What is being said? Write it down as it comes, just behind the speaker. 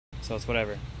so it's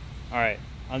whatever. All right,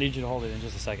 I'll need you to hold it in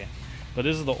just a second. But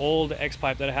this is the old X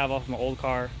pipe that I have off my old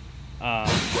car,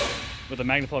 with the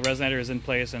magnaflow resonator is in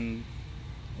place and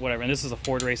whatever. And this is a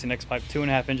Ford Racing X pipe,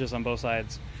 2.5 inches on both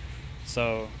sides.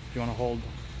 So if you want to hold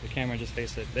the camera, just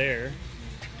face it there.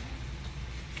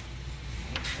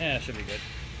 Yeah, it should be good.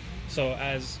 So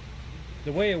as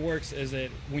the way it works is that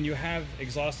when you have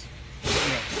exhaust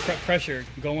pressure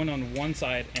going on one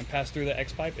side and pass through the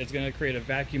X pipe, it's going to create a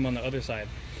vacuum on the other side.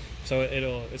 So it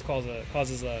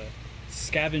causes a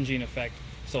scavenging effect.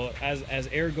 So as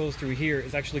air goes through here,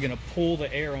 it's actually going to pull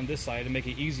the air on this side and make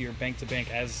it easier bank to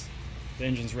bank as the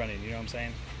engine's running. You know what I'm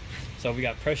saying? So we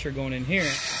got pressure going in here.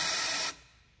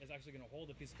 It's actually going to hold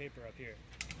a piece of paper up here.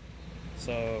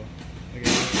 So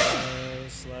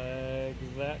just like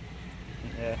that.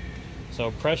 Yeah.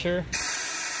 So pressure.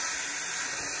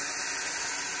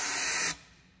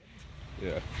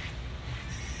 Yeah.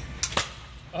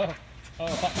 Oh,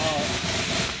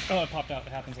 it popped out.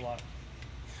 It happens a lot.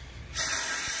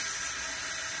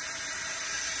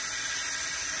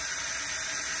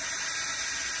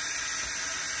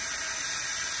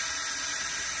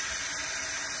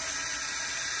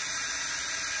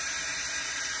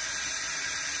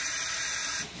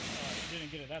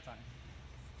 Didn't get it that time.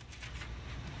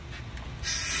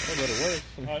 Oh, but it works.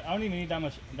 I don't even need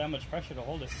that much pressure to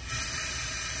hold it.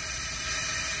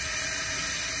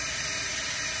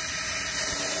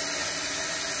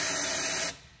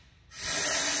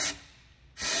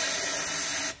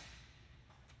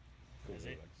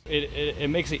 It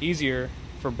makes it easier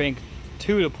for bank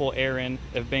 2 to pull air in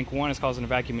if bank 1 is causing a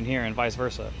vacuum in here, and vice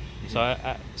versa.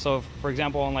 Mm-hmm. So for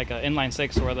example, on like an inline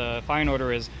 6 where the firing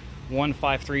order is 1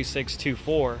 5 3 6 2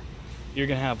 4, you're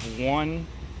gonna have 1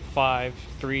 5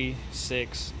 3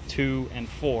 6 2 and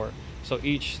 4. So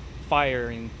each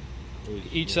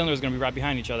cylinder is gonna be right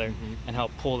behind each other, mm-hmm, and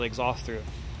help pull the exhaust through.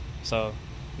 So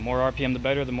the more RPM the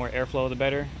better, the more airflow the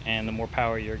better, and the more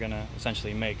power you're gonna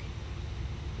essentially make.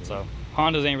 Yeah. So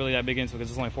Hondas ain't really that big into it because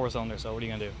it's only 4 cylinders, so what are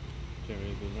you gonna do?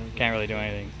 Can't really do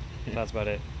anything. That's about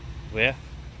it. Well, yeah,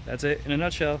 that's it in a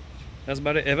nutshell. That's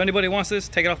about it. If anybody wants this,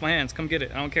 take it off my hands. Come get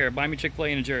it. I don't care. Buy me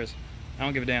Chick-fil-A and a Jers. I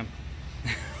don't give a damn.